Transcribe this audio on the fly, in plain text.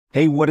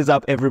Hey, what is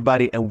up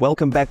everybody, and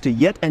welcome back to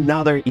yet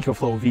another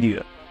EcoFlow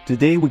video.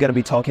 Today we're gonna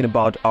be talking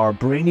about our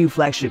brand new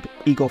flagship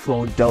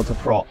EcoFlow Delta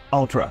Pro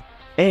Ultra,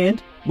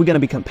 and we're gonna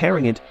be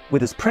comparing it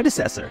with its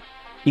predecessor,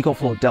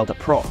 EcoFlow Delta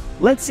Pro.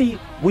 Let's see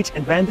which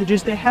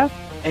advantages they have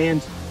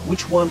and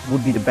which one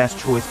would be the best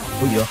choice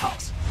for your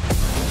house.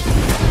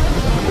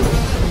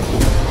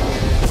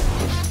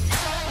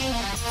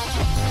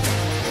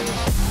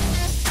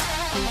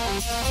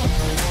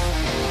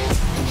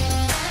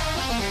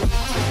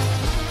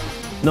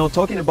 Now,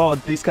 talking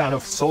about these kind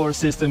of solar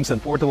systems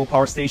and portable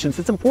power stations,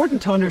 it's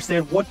important to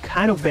understand what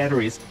kind of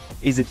batteries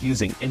is it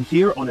using. And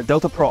here on a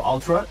Delta Pro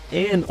Ultra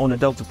and on a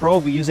Delta Pro,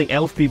 we're using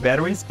LFP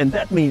batteries, and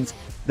that means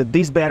that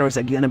these batteries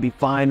are gonna be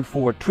fine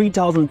for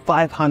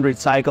 3,500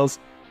 cycles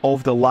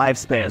of the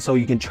lifespan. So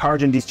you can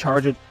charge and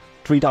discharge it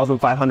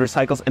 3,500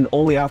 cycles, and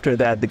only after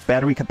that the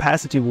battery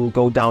capacity will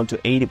go down to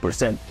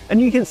 80%. And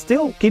you can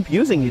still keep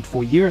using it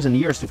for years and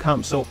years to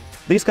come. So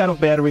this kind of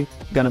battery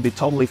gonna be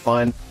totally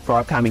fine for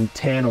upcoming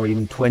 10 or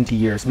even 20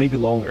 years, maybe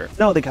longer.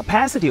 Now, the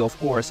capacity, of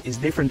course, is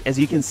different. As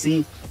you can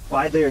see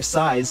by their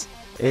size,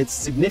 it's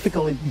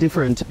significantly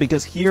different,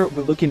 because here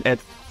we're looking at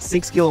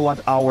 6 kilowatt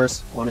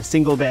hours on a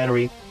single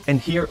battery, and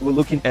here we're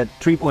looking at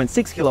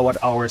 3.6 kilowatt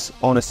hours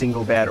on a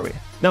single battery.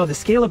 Now, the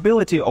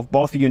scalability of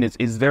both units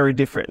is very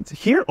different.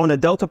 Here on a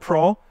Delta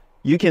Pro,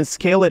 you can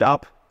scale it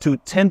up to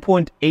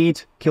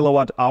 10.8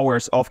 kilowatt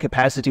hours of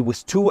capacity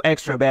with 2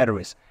 extra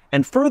batteries.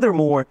 And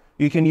furthermore,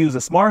 you can use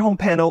a smart home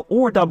panel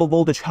or double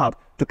voltage hub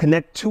to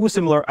connect 2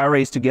 similar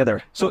arrays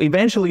together. So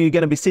eventually you're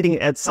going to be sitting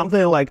at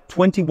something like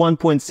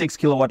 21.6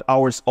 kilowatt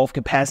hours of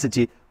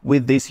capacity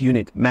with this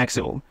unit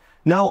maximum.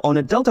 Now, on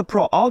a Delta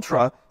Pro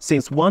Ultra,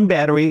 since one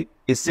battery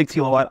is 6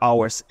 kilowatt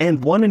hours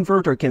and one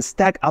inverter can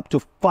stack up to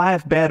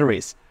 5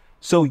 batteries,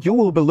 so you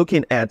will be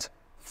looking at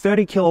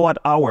 30 kilowatt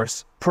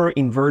hours per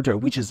inverter,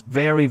 which is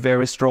very,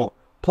 very strong.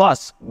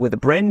 Plus, with a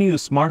brand new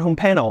smart home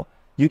panel,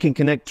 you can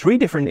connect 3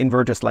 different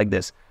inverters like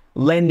this,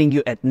 landing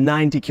you at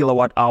 90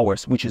 kilowatt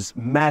hours, which is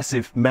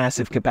massive,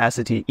 massive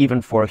capacity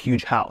even for a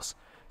huge house.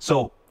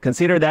 So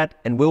consider that,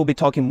 and we'll be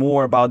talking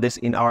more about this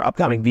in our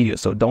upcoming videos.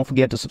 So don't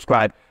forget to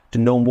subscribe to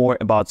know more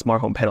about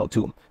smart home panel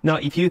too. Now,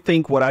 if you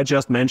think what I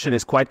just mentioned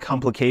is quite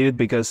complicated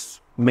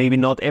because maybe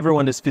not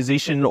everyone is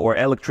physician or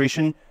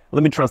electrician,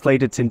 let me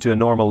translate it into a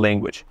normal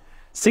language.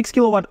 6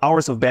 kilowatt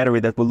hours of battery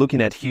that we're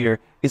looking at here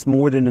is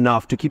more than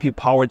enough to keep you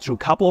powered through a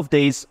couple of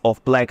days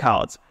of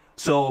blackouts.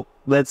 So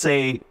let's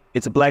say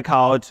it's a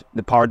blackout,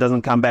 the power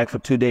doesn't come back for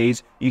 2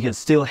 days, you can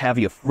still have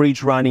your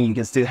fridge running, you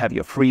can still have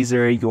your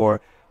freezer,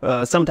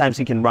 sometimes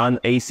you can run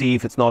AC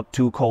if it's not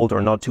too cold or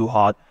not too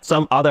hot.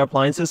 Some other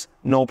appliances,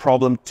 no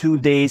problem, 2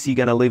 days you're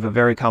gonna live a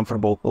very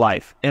comfortable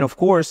life. And of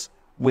course,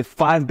 with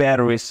 5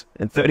 batteries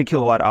and 30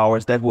 kilowatt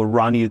hours, that will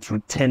run you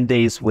through 10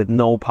 days with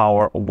no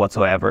power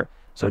whatsoever.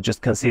 So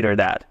just consider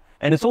that.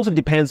 And it also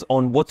depends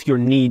on what's your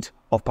need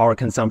of power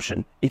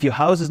consumption. If your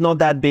house is not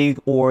that big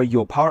or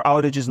your power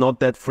outage is not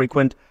that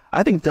frequent,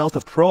 I think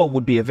Delta Pro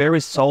would be a very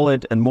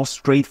solid and more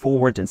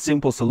straightforward and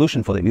simple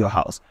solution for your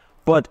house.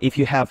 But if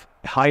you have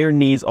higher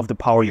needs of the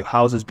power, your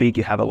house is big,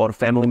 you have a lot of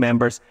family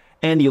members,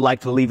 and you like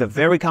to live a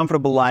very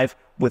comfortable life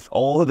with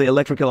all the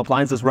electrical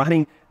appliances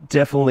running,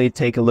 definitely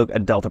take a look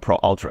at Delta Pro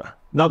Ultra.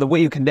 Now, the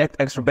way you connect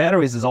extra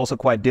batteries is also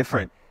quite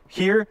different.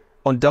 Here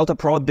on Delta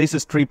Pro, this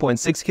is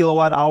 3.6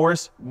 kilowatt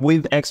hours.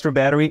 With extra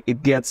battery,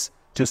 it gets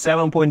to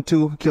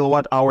 7.2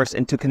 kilowatt hours.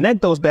 And to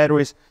connect those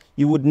batteries,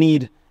 you would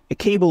need a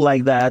cable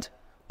like that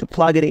to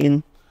plug it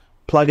in,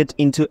 plug it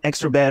into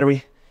extra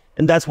battery.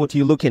 And that's what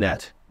you're looking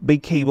at.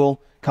 Big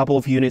cable, couple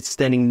of units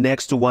standing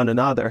next to one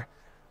another.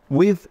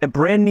 With a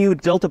brand new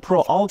Delta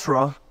Pro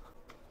Ultra,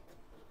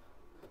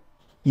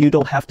 you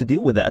don't have to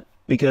deal with that,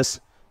 because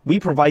we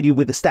provide you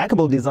with a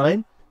stackable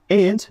design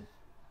and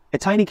a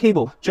tiny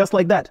cable, just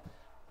like that.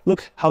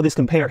 Look how this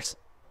compares.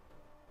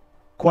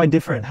 Quite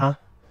different, huh?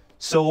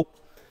 So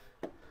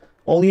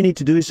all you need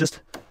to do is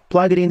just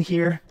plug it in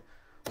here,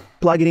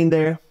 plug it in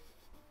there,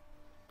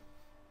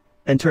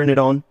 and turn it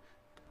on.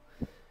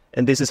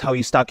 And this is how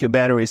you stack your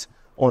batteries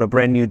on a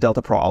brand new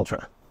Delta Pro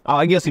Ultra.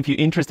 I guess if you're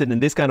interested in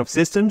this kind of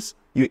systems,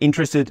 you're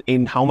interested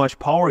in how much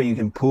power you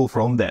can pull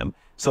from them.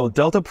 So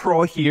Delta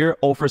Pro here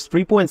offers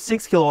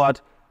 3.6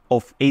 kilowatt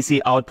of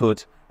AC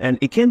output, and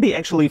it can be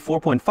actually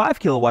 4.5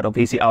 kilowatt of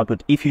AC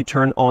output if you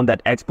turn on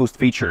that X-Boost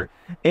feature.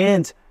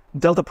 And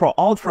Delta Pro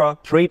Ultra,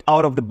 straight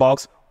out of the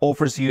box,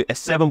 offers you a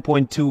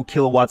 7.2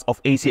 kilowatts of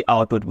AC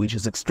output, which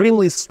is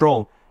extremely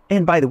strong.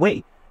 And by the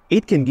way,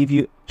 it can give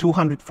you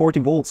 240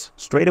 volts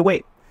straight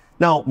away.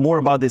 Now, more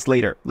about this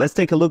later. Let's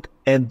take a look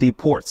at the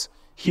ports.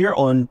 Here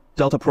on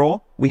Delta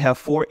Pro, we have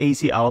 4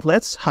 AC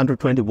outlets,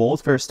 120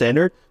 volts, very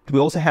standard. We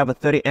also have a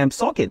 30 amp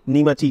socket,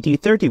 NEMA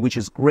TT30, which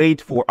is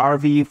great for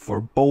RV,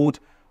 for boat,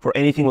 for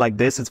anything like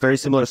this. It's very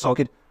similar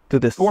socket to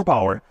the Thor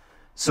Power.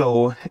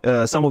 So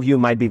some of you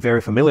might be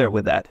very familiar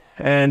with that.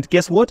 And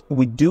guess what?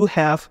 We do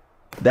have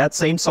that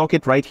same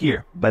socket right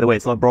here. By the way,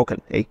 it's not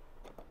broken. Hey,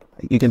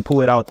 you can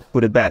pull it out,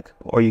 put it back,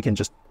 or you can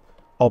just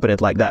open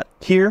it like that.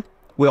 Here,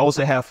 we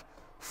also have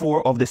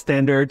 4 of the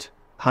standard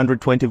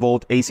 120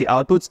 volt AC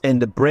outputs,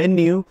 and the brand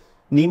new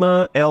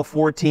NEMA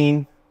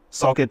L14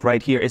 socket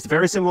right here is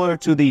very similar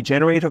to the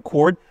generator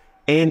cord,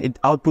 and it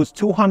outputs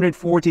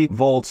 240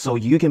 volts, so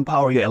you can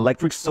power your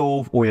electric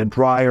stove or your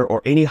dryer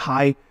or any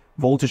high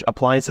voltage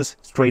appliances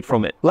straight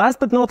from it. Last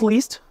but not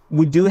least,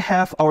 we do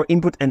have our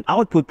input and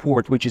output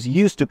port, which is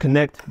used to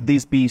connect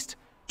this beast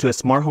to a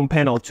smart home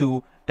panel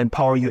too and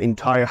power your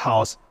entire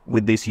house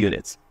with these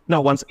units.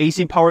 Now, once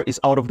AC power is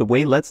out of the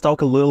way, let's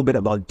talk a little bit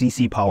about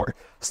DC power.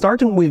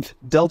 Starting with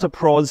Delta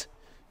Pro's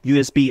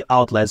USB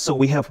outlets. So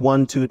we have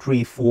 1, 2,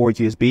 3, 4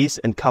 USBs,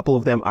 and a couple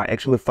of them are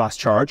actually fast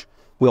charge.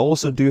 We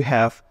also do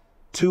have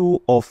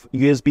 2 of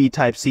USB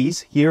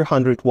Type-Cs here,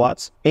 100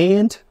 watts,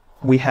 and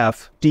we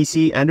have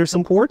DC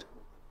Anderson port,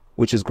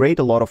 which is great.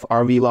 A lot of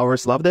RV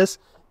lovers love this.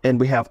 And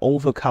we have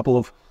also a couple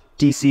of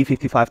DC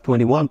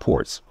 5521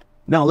 ports.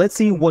 Now let's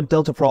see what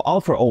Delta Pro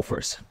Ultra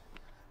offers.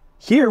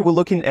 Here we're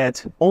looking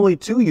at only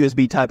 2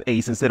 USB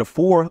Type-A's instead of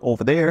 4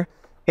 over there,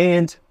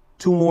 and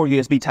 2 more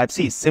USB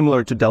Type-C's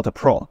similar to Delta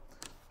Pro.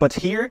 But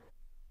here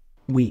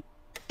we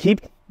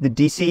keep the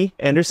DC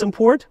Anderson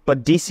port,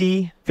 but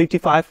DC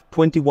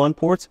 5521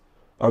 ports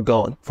are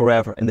gone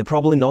forever, and they're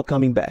probably not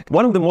coming back.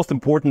 One of the most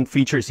important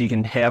features you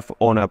can have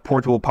on a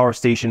portable power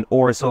station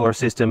or a solar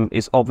system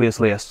is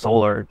obviously a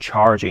solar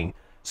charging.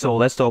 So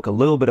let's talk a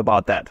little bit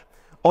about that.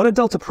 On a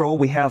Delta Pro,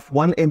 we have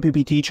one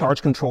MPPT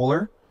charge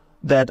controller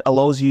that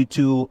allows you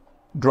to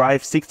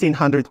drive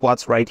 1600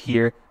 watts right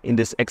here in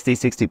this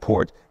XT60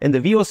 port. And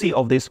the VOC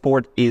of this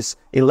port is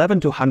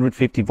 11 to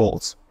 150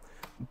 volts.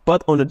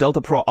 But on the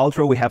Delta Pro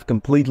Ultra, we have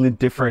completely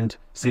different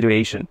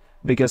situation,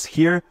 because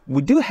here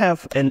we do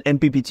have an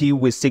MPPT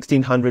with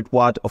 1600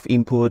 watt of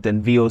input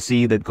and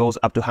VOC that goes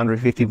up to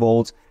 150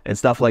 volts and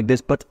stuff like this.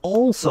 But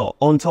also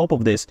on top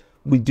of this,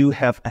 we do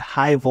have a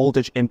high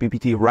voltage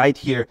MPPT right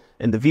here,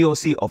 and the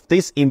VOC of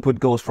this input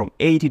goes from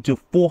 80 to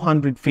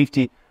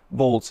 450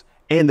 volts.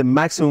 And the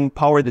maximum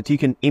power that you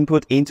can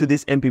input into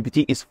this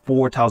MPPT is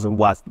 4000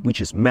 watts,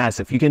 which is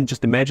massive. You can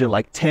just imagine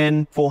like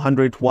 10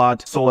 400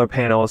 watt solar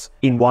panels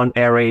in one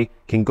array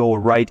can go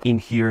right in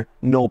here,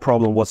 no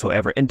problem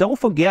whatsoever. And don't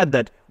forget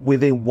that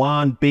within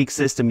one big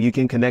system, you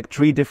can connect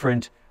 3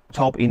 different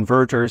top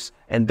inverters,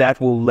 and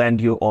that will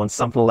land you on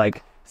something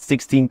like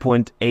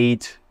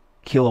 16.8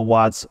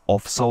 kilowatts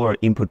of solar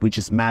input, which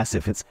is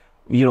massive. It's,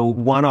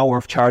 1 hour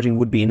of charging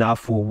would be enough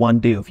for 1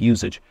 day of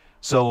usage.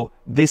 So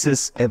this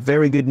is a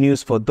very good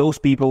news for those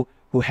people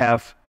who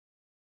have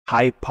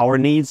high power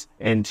needs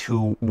and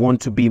who want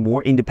to be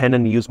more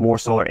independent and use more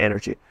solar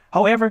energy.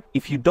 However,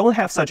 if you don't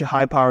have such a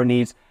high power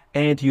needs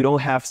and you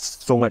don't have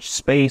so much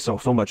space or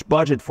so much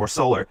budget for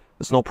solar,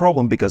 there's no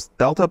problem, because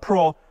Delta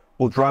Pro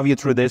will drive you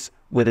through this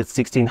with its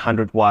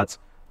 1600 watts,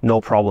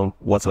 no problem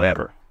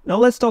whatsoever. Now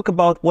let's talk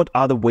about what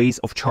other ways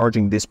of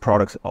charging this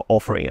product are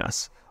offering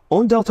us.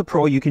 On Delta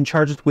Pro, you can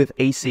charge it with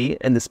AC,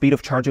 and the speed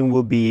of charging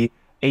will be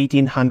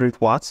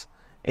 1800 watts,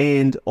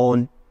 and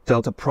on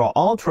Delta Pro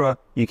Ultra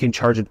you can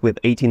charge it with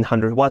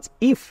 1800 watts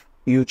if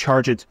you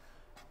charge it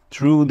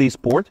through this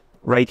port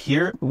right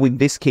here with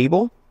this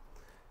cable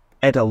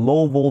at a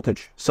low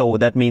voltage. So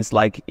that means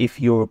like if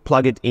you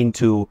plug it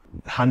into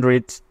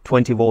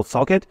 120 volt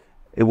socket,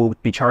 it will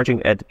be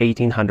charging at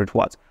 1800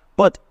 watts.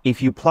 But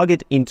if you plug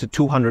it into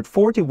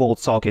 240 volt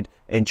socket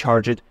and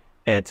charge it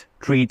at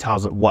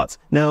 3000 watts.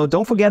 Now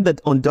don't forget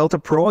that on Delta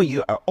Pro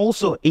you are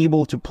also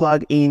able to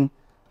plug in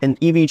an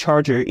EV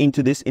charger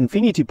into this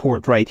infinity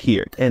port right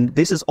here. And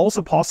this is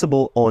also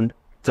possible on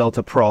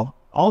Delta Pro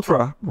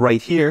Ultra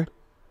right here.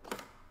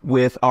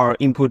 With our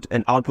input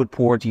and output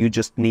port, you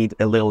just need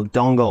a little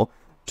dongle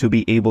to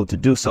be able to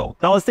do so.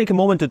 Now let's take a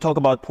moment to talk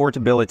about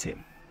portability.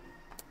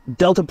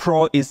 Delta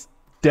Pro is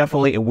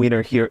definitely a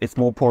winner here. It's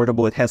more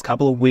portable, it has a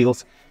couple of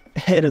wheels,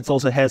 and it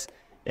also has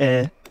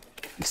a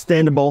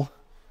extendable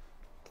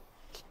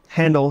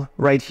handle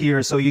right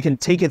here, so you can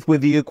take it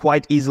with you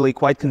quite easily,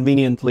 quite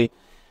conveniently.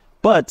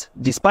 But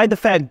despite the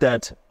fact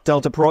that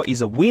Delta Pro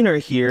is a winner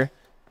here,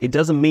 it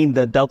doesn't mean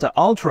that Delta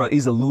Ultra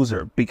is a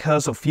loser,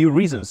 because of a few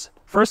reasons.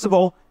 First of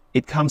all,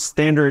 it comes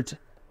standard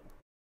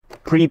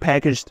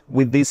pre-packaged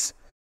with this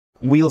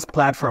wheels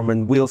platform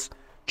and wheels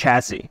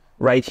chassis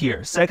right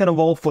here. Second of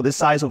all, for the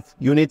size of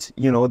unit,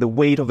 the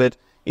weight of it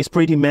is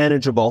pretty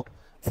manageable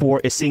for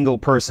a single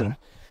person.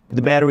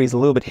 The battery is a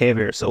little bit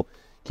heavier, so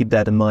keep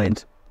that in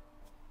mind.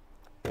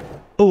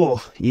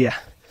 Oh, yeah.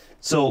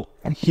 So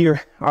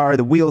here are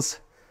the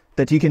wheels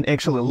that you can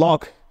actually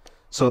lock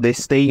so they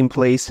stay in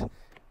place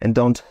and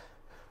don't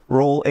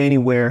roll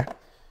anywhere.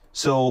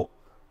 So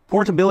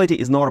portability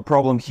is not a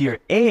problem here.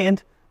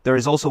 And there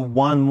is also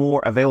one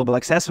more available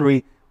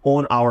accessory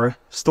on our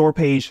store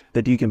page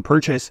that you can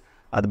purchase,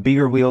 the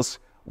bigger wheels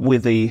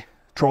with the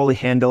trolley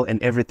handle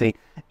and everything.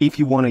 If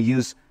you want to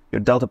use your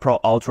Delta Pro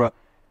Ultra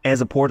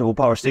as a portable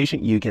power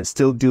station, you can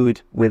still do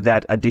it with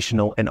that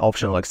additional and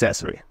optional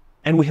accessory.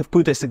 And we have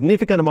put a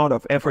significant amount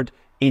of effort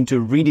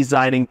into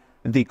redesigning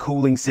the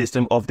cooling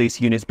system of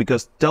these units,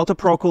 because Delta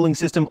Pro cooling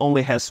system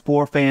only has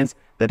 4 fans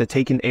that are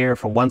taking air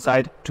from one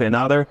side to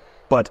another,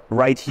 But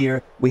right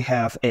here, we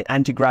have an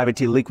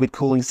anti-gravity liquid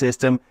cooling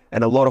system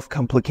and a lot of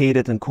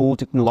complicated and cool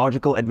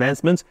technological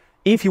advancements.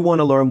 If you want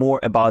to learn more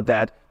about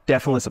that,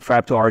 definitely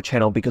subscribe to our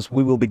channel, because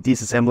we will be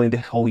disassembling the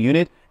whole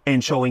unit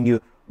and showing you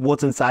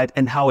what's inside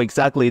and how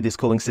exactly this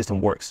cooling system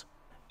works.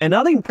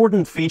 Another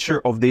important feature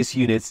of these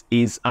units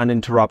is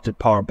uninterrupted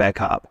power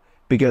backup,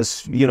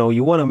 because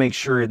you want to make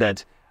sure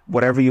that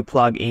whatever you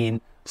plug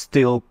in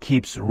still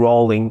keeps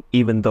rolling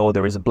even though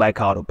there is a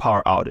blackout or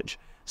power outage.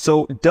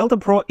 So Delta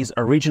Pro is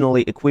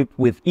originally equipped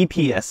with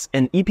EPS,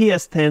 and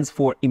EPS stands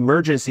for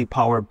Emergency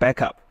Power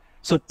Backup.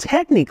 So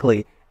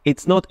technically,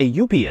 it's not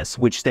a UPS,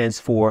 which stands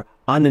for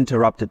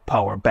Uninterrupted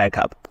Power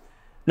Backup.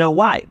 Now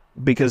why?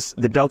 Because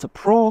the Delta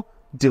Pro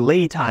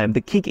delay time,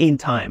 the kick-in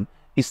time,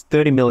 is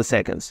 30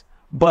 milliseconds.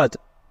 But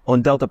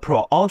on Delta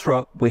Pro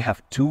Ultra, we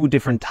have two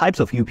different types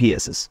of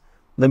UPSs.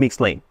 Let me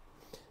explain.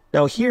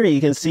 Now here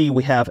you can see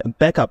we have a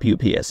backup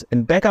UPS.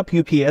 And backup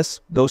UPS,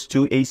 those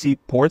two AC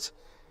ports,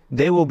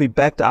 they will be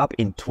backed up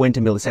in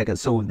 20 milliseconds.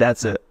 So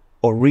that's a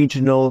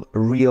original,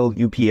 real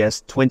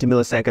UPS, 20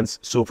 milliseconds,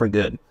 super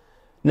good.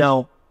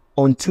 Now,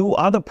 on two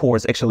other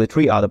ports, actually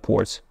three other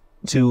ports,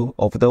 two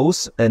of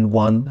those and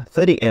one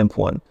 30 amp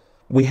one,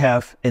 we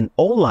have an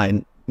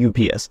online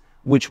UPS,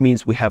 which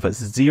means we have a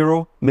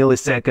 0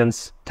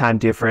 milliseconds time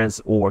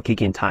difference or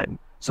kick-in time.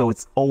 So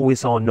it's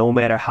always on, no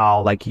matter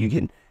how, like you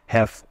can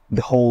have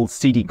the whole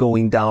city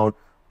going down,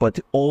 but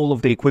all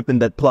of the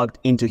equipment that plugged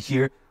into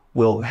here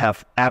will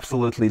have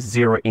absolutely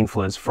zero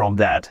influence from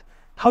that.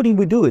 How did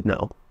we do it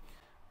now?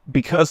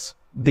 Because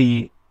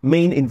the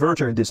main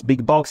inverter, this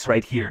big box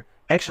right here,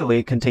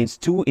 actually contains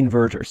two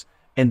inverters,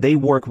 and they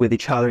work with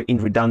each other in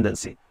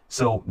redundancy.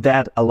 So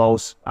that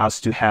allows us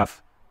to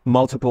have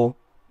multiple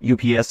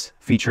UPS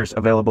features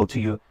available to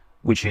you,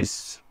 which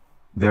is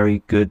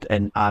very good,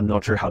 and I'm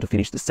not sure how to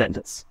finish the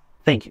sentence.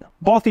 Thank you.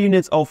 Both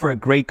units offer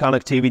great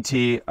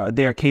connectivity.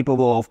 They are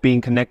capable of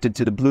being connected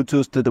to the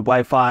Bluetooth, to the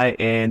Wi-Fi,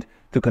 and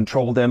to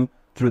control them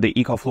through the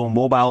EcoFlow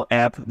mobile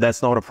app.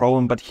 That's not a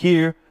problem. But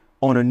here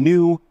on a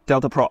new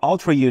Delta Pro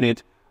Ultra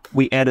unit,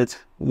 we added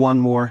one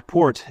more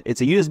port. It's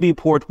a USB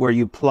port where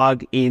you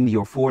plug in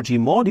your 4G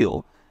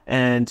module.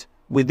 And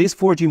with this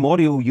 4G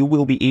module, you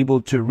will be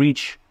able to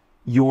reach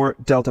your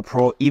Delta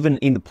Pro even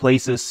in the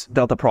places,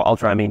 Delta Pro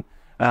Ultra, I mean,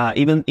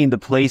 even in the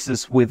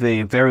places with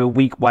a very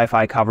weak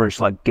Wi-Fi coverage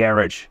like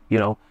garage,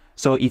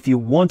 So if you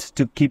want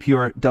to keep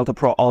your Delta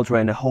Pro Ultra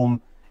and a home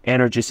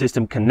energy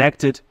system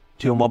connected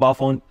to your mobile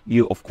phone,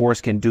 you of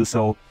course can do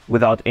so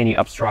without any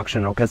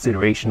obstruction or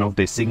consideration of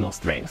the signal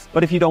strength.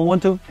 But if you don't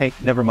want to, hey,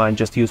 never mind,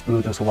 just use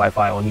Bluetooth or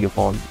Wi-Fi on your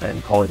phone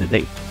and call it a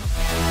day.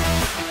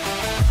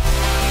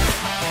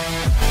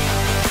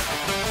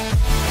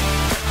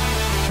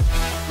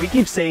 We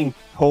keep saying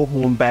whole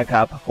home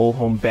backup, whole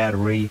home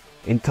battery,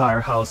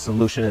 entire house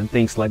solution and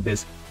things like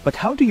this. But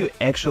how do you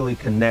actually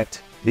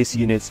connect these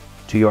units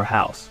to your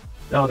house?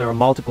 Now, there are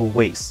multiple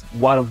ways.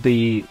 One of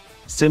the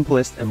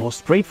simplest and most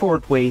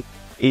straightforward way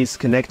is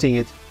connecting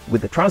it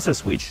with the transfer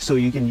switch. So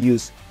you can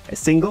use a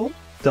single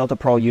Delta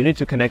Pro unit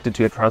to connect it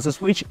to a transfer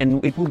switch,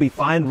 and it will be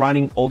fine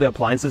running all the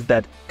appliances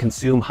that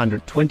consume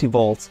 120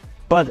 volts.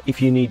 But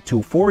if you need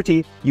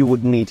 240, you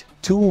would need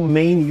two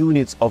main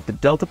units of the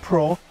Delta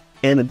Pro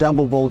and a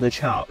double voltage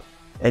hub.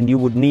 And you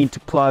would need to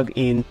plug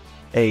in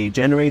a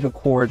generator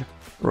cord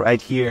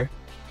right here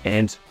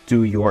and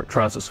do your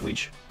transfer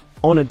switch.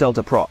 On a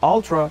Delta Pro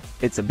Ultra,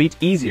 it's a bit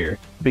easier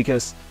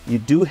because you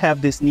do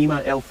have this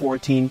NEMA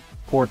L14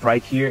 port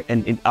right here,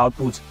 and it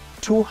outputs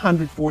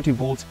 240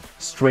 volts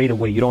straight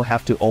away. You don't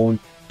have to own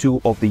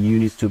two of the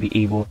units to be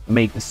able to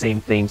make the same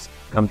things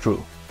come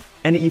true.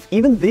 And if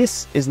even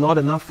this is not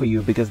enough for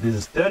you, because this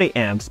is 30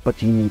 amps,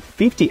 but you need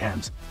 50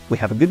 amps, we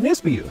have a good news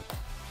for you.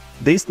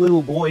 This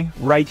little boy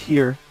right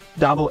here,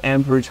 double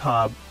amperage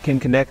hub, can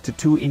connect to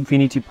two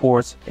infinity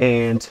ports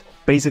and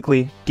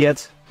basically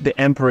get the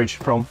amperage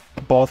from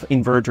both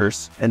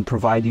inverters and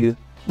provide you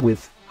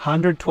with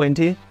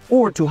 120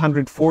 or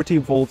 240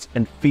 volts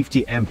and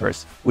 50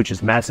 amperes, which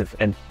is massive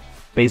and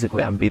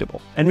basically unbeatable.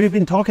 And we've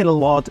been talking a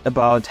lot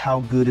about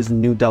how good is the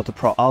new Delta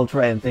Pro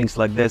Ultra and things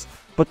like this,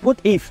 but what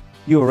if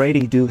you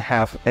already do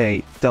have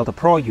a Delta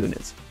Pro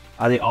units?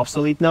 Are they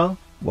obsolete now?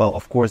 Well,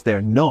 of course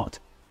they're not,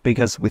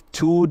 because with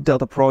two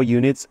Delta Pro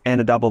units and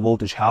a double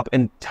voltage hub,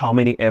 and how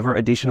many ever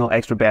additional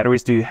extra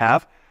batteries do you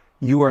have,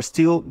 you are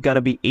still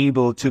gonna be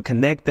able to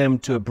connect them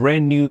to a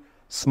brand new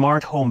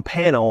smart home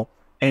panel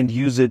and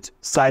use it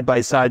side by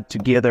side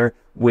together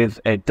with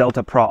a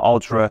Delta Pro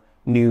Ultra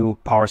new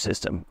power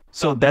system.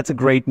 So that's a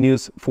great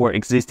news for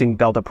existing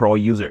Delta Pro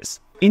users.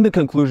 In the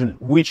conclusion,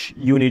 which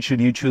unit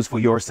should you choose for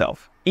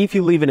yourself? If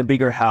you live in a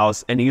bigger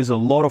house and use a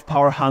lot of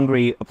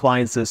power-hungry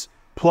appliances,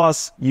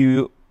 plus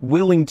you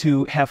willing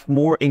to have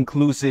more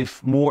inclusive,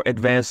 more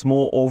advanced,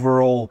 more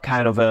overall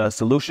kind of a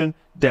solution,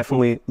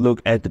 definitely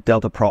look at the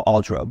Delta Pro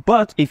Ultra.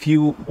 But if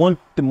you want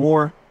the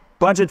more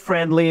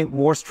budget-friendly,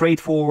 more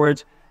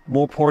straightforward,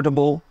 more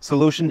portable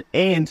solution,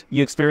 and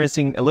you're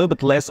experiencing a little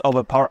bit less of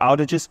a power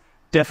outages,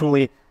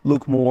 definitely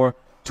look more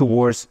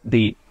towards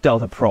the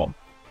Delta Pro.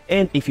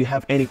 And if you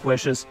have any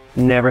questions,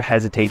 never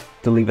hesitate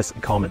to leave us a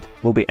comment.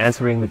 We'll be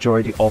answering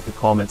majority of the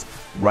comments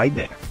right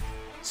there.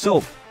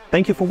 So,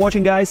 thank you for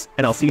watching, guys,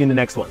 and I'll see you in the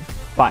next one.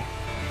 Bye.